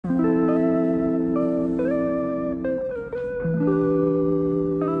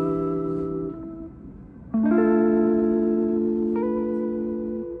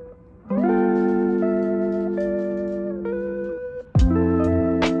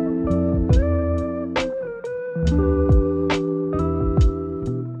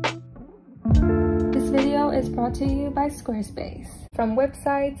brought to you by Squarespace. From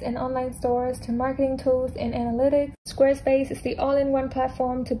websites and online stores to marketing tools and analytics, Squarespace is the all-in-one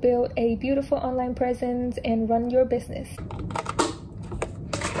platform to build a beautiful online presence and run your business.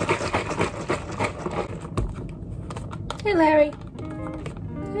 Hey, Larry.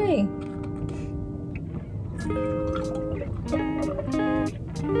 Hey.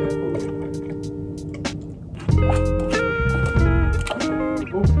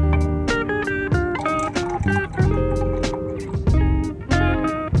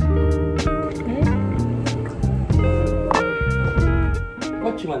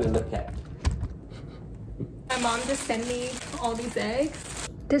 What do you want to look at? My mom just sent me all these eggs.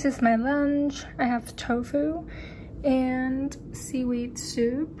 This is my lunch. I have tofu and seaweed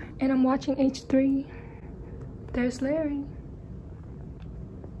soup, and I'm watching H3. There's Larry.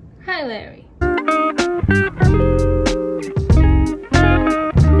 Hi, Larry.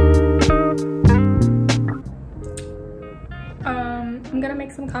 I'm gonna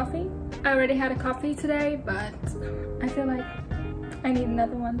make some coffee. I already had a coffee today, but I feel like I need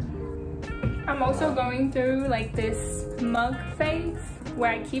another one. I'm also going through like this mug phase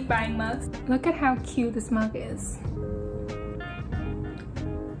where I keep buying mugs. Look at how cute this mug is.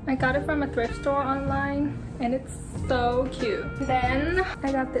 I got it from a thrift store online and it's so cute. Then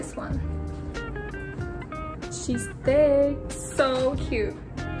I got this one. She's thick, so cute.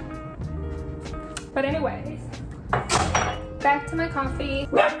 But anyways, back to my coffee.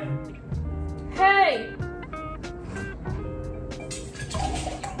 Hey!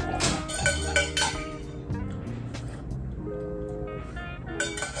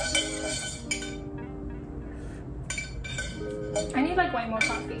 I need like way more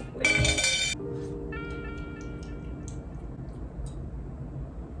coffee.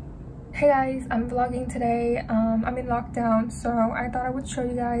 Hey guys, I'm vlogging today. I'm in lockdown, so I thought I would show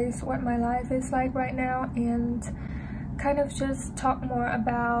you guys what my life is like right now and kind of just talk more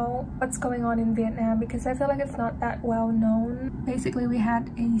about what's going on in Vietnam, because I feel like it's not that well known. Basically, we had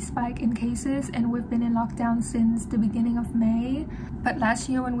a spike in cases and we've been in lockdown since the beginning of May. But last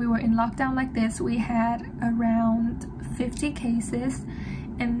year when we were in lockdown like this, we had around 50 cases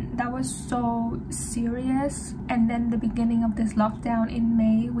and that was so serious. And then the beginning of this lockdown in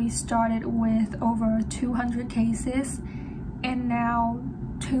May, we started with over 200 cases, and now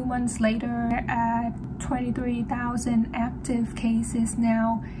 2 months later we're at 23,000 active cases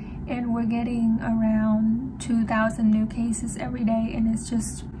now, and we're getting around 2,000 new cases every day, and it's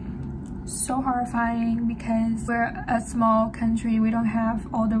just so horrifying because we're a small country. We don't have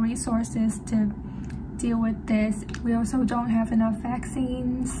all the resources to deal with this. We also don't have enough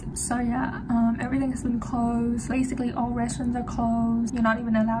vaccines. So yeah, everything has been closed. Basically all restaurants are closed. You're not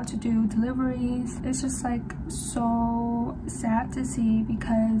even allowed to do deliveries. It's just like so sad to see,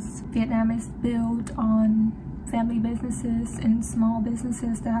 because Vietnam is built on family businesses and small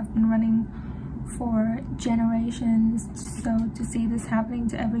businesses that have been running for generations. So to see this happening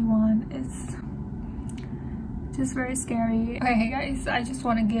to everyone, it's just very scary. Okay, hey guys, I just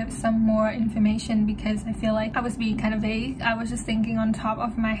want to give some more information because I feel like I was being kind of vague. I was just thinking on top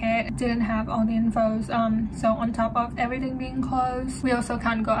of my head, didn't have all the infos. So on top of everything being closed, we also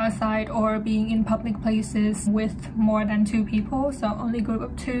can't go outside or being in public places with more than 2 people. So only group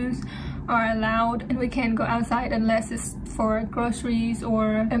of 2s are allowed, and we can't go outside unless it's for groceries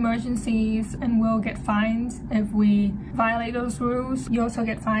or emergencies, and we'll get fined if we violate those rules. You also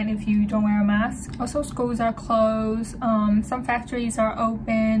get fined if you don't wear a mask. Also, schools are closed. Some factories are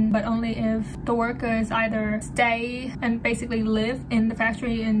open, but only if the workers either stay and basically live in the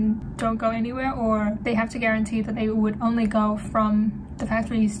factory and don't go anywhere, or they have to guarantee that they would only go from the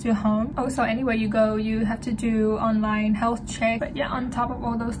factories to home. Also, anywhere you go, you have to do online health check. But yeah, on top of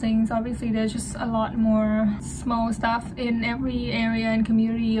all those things, obviously there's just a lot more small stuff in every area and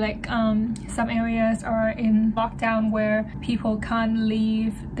community. Like some areas are in lockdown where people can't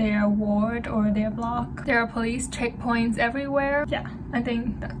leave their ward or their block. There are police checkpoints everywhere. Yeah, I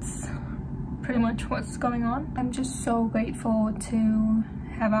think that's pretty much what's going on. I'm just so grateful to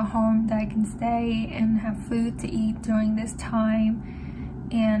have a home that I can stay and have food to eat during this time.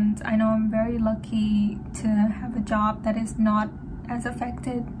 And I know I'm very lucky to have a job that is not as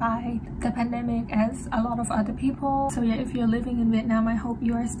affected by the pandemic as a lot of other people. So yeah, if you're living in Vietnam, I hope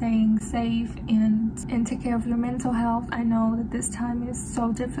you are staying safe and take care of your mental health. I know that this time is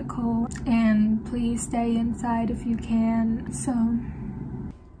so difficult, and please stay inside if you can. So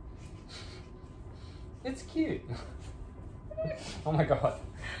It's cute. Oh my god,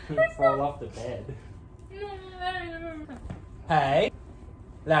 you fall off the bed. Hey,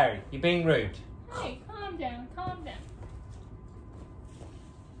 Larry, you're being rude. Hey, calm down, calm down.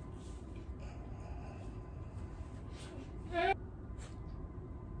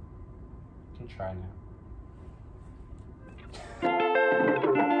 try now.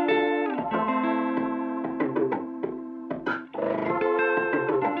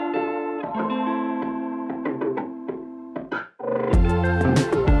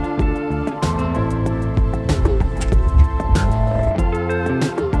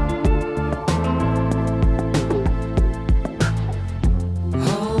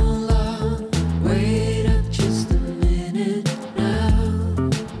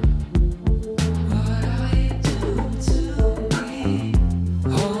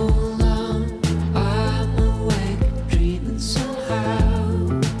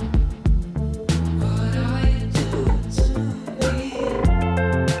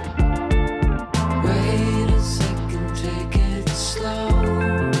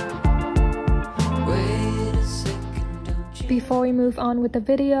 Before we move on with the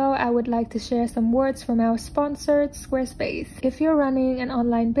video, I would like to share some words from our sponsor, Squarespace. If you're running an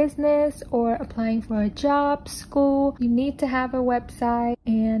online business or applying for a job, school, you need to have a website,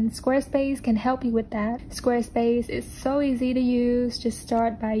 and Squarespace can help you with that. Squarespace is so easy to use. Just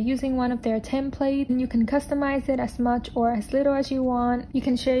start by using one of their templates, and you can customize it as much or as little as you want. You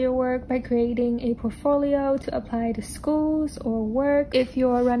can share your work by creating a portfolio to apply to schools or work. If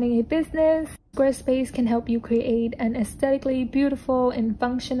you're running a business, Squarespace can help you create an aesthetically beautiful and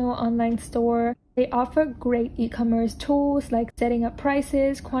functional online store. They offer great e-commerce tools like setting up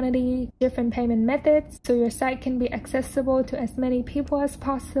prices, quantity, different payment methods, so your site can be accessible to as many people as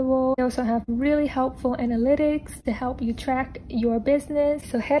possible. They also have really helpful analytics to help you track your business.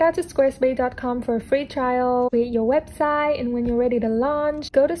 So head out to squarespace.com for a free trial, create your website, and when you're ready to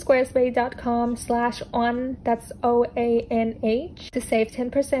launch, go to squarespace.com/OANH, that's OANH, to save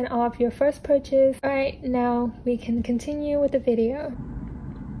 10% off your first purchase. Alright, now we can continue with the video.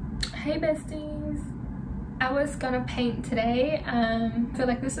 Hey besties! I was gonna paint today. I feel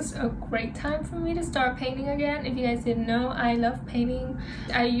like this is a great time for me to start painting again. If you guys didn't know, I love painting.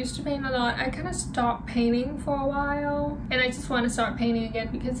 I used to paint a lot. I kind of stopped painting for a while, and I just want to start painting again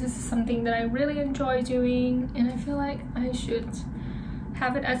because this is something that I really enjoy doing, and I feel like I should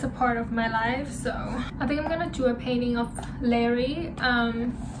have it as a part of my life. So I think I'm gonna do a painting of Larry.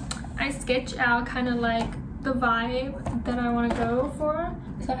 I sketch out kind of like the vibe that I want to go for.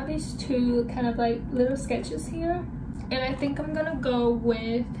 So I have these two kind of like little sketches here, and I think I'm gonna go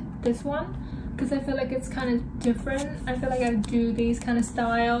with this one because I feel like it's kind of different. I feel like I do these kind of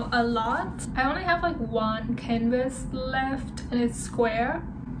style a lot. I only have like one canvas left and it's square,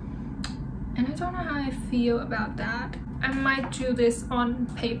 and I don't know how I feel about that. I might do this on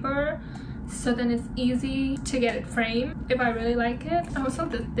paper so then it's easy to get it framed if I really like it. I also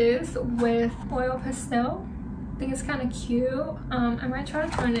did this with oil pastel. I think it's kind of cute. I might try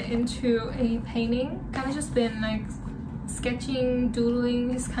to turn it into a painting. Kind of just been like sketching,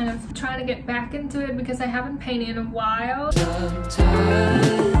 doodling, just kind of trying to get back into it because I haven't painted in a while.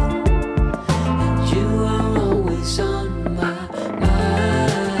 You are always on my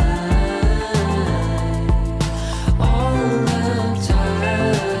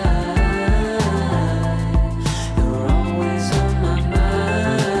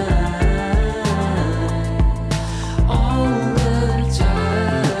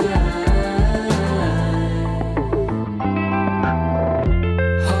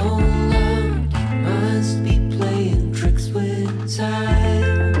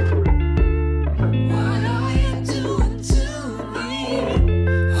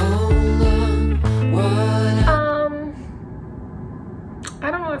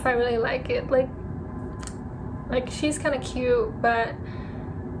like she's kind of cute, but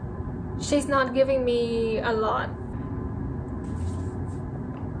she's not giving me a lot.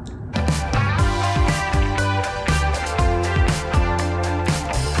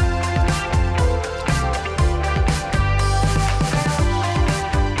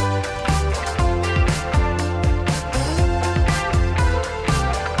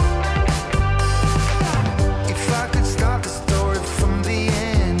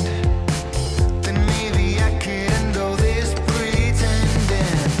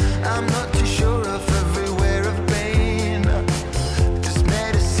 I'm not too sure of everywhere I've been.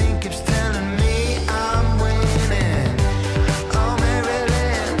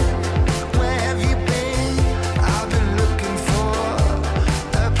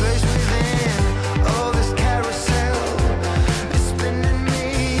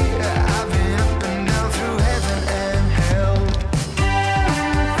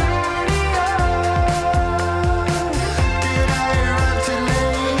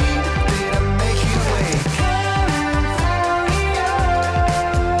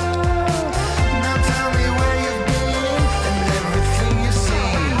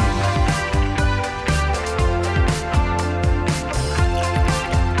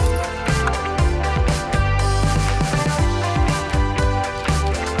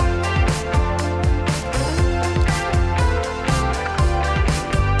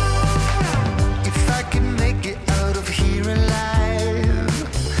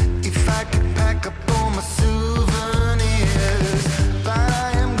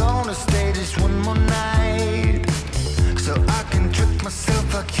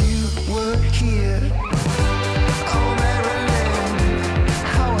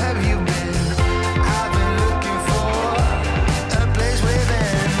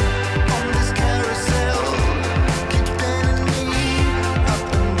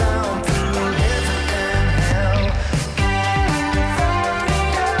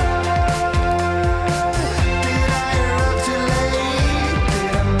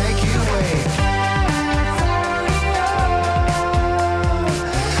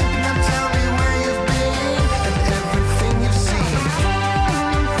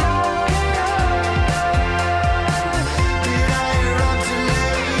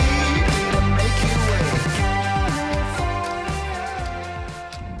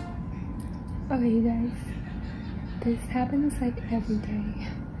 every day.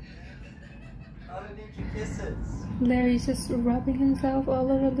 Underneath your kisses. Larry's just rubbing himself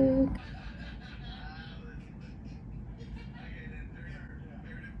all over Luke.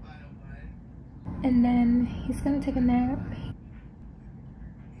 And then he's gonna take a nap.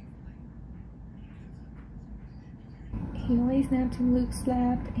 He always naps in Luke's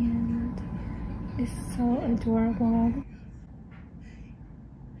lap and it's so adorable.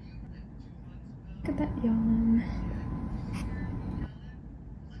 Look at that yawn.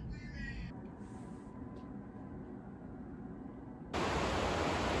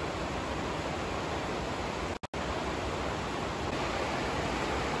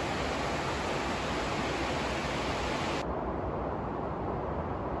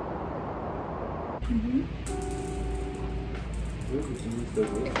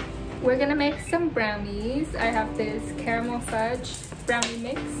 We're gonna make some brownies. I have this caramel fudge brownie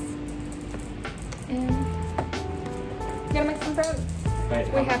mix. And we're gonna make some brownies.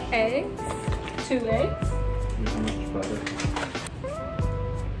 Wait, We have eggs, 2 eggs. how much butter?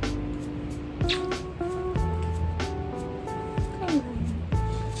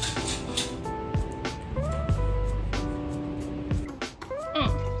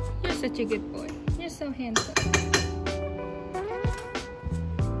 You're such a good boy. You're so handsome.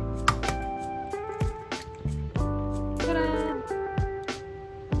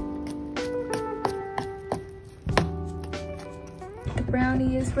 The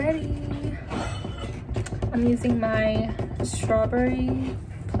brownie is ready. I'm using my strawberry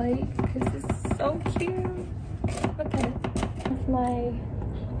plate because it's so cute. Look at it. That's my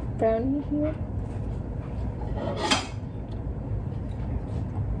brownie here.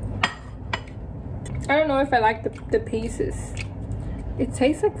 I don't know if I like the pieces. It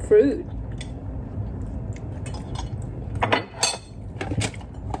tastes like fruit.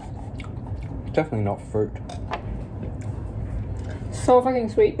 Definitely not fruit. So fucking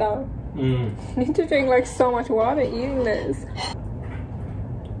sweet though. Mm. I need to drink like so much water eating this.